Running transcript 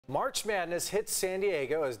March Madness hits San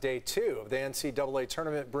Diego as day 2 of the NCAA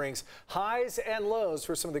tournament brings highs and lows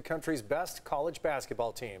for some of the country's best college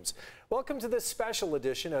basketball teams. Welcome to this special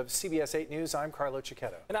edition of CBS 8 News. I'm Carlo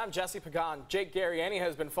Cicchetto. And I'm Jesse Pagan. Jake Garriani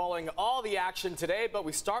has been following all the action today, but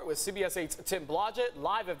we start with CBS 8's Tim Blodgett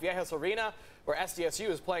live at Viejas Arena, where SDSU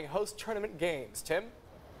is playing host tournament games. Tim?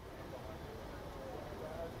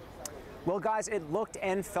 Well, guys, it looked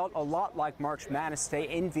and felt a lot like March Madness Day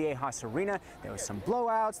in Viejas Arena. There was some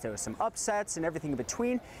blowouts, there was some upsets, and everything in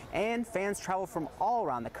between. And fans traveled from all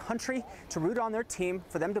around the country to root on their team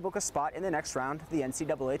for them to book a spot in the next round of the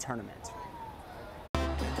NCAA tournament. The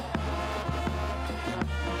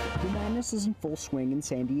madness is in full swing in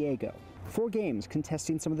San Diego. 4 games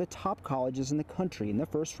contesting some of the top colleges in the country in the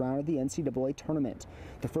first round of the NCAA tournament.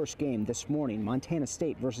 The first game this morning, Montana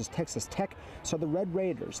State versus Texas Tech, saw the Red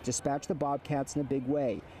Raiders dispatch the Bobcats in a big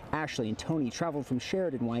way. Ashley and Tony traveled from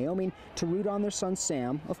Sheridan, Wyoming to root on their son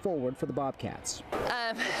Sam, a forward for the Bobcats.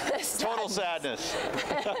 Total sadness.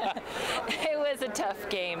 It was a tough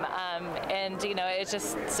game, and you know, it's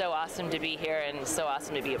just so awesome to be here and so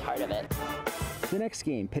awesome to be a part of it. The next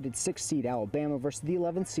game pitted 6th seed Alabama versus the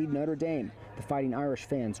 11th seed Notre Dame. The Fighting Irish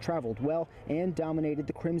fans traveled well and dominated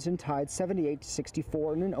the Crimson Tide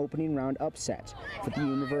 78-64 in an opening round upset for the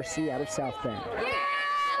University out of South Bend. Yeah,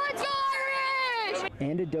 let's go Irish!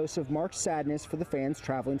 And a dose of March sadness for the fans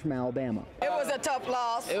traveling from Alabama. It was a tough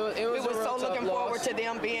loss. It was so looking forward to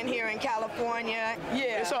them being here in California.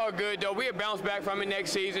 Yeah. It's all good, though. We'll bounce back from it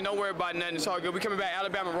next season. Don't worry about nothing. It's all good. We're coming back.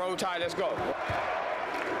 Alabama Roll Tide. Let's go.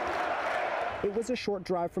 It was a short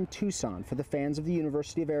drive from Tucson for the fans of the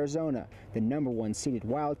University of Arizona. The #1 seeded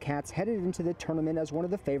Wildcats headed into the tournament as one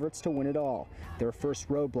of the favorites to win it all. Their first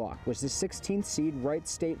roadblock was the 16th seed Wright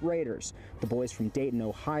State Raiders. The boys from Dayton,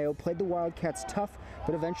 Ohio played the Wildcats tough,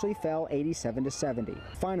 but eventually fell 87-70.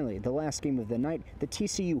 Finally, the last game of the night, the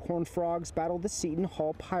TCU Horned Frogs battled the Seton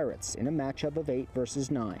Hall Pirates in a matchup of 8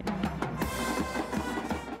 versus 9.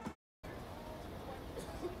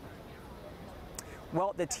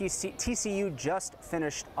 Well, the TCU just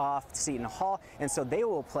finished off Seton Hall, and so they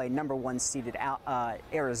will play #1 seeded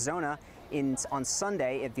Arizona on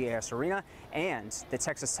Sunday at Viejas Arena, and the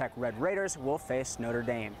Texas Tech Red Raiders will face Notre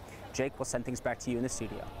Dame. Jake, we'll send things back to you in the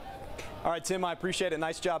studio. All right, Tim, I appreciate it.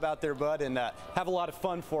 Nice job out there, bud, and have a lot of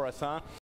fun for us, huh?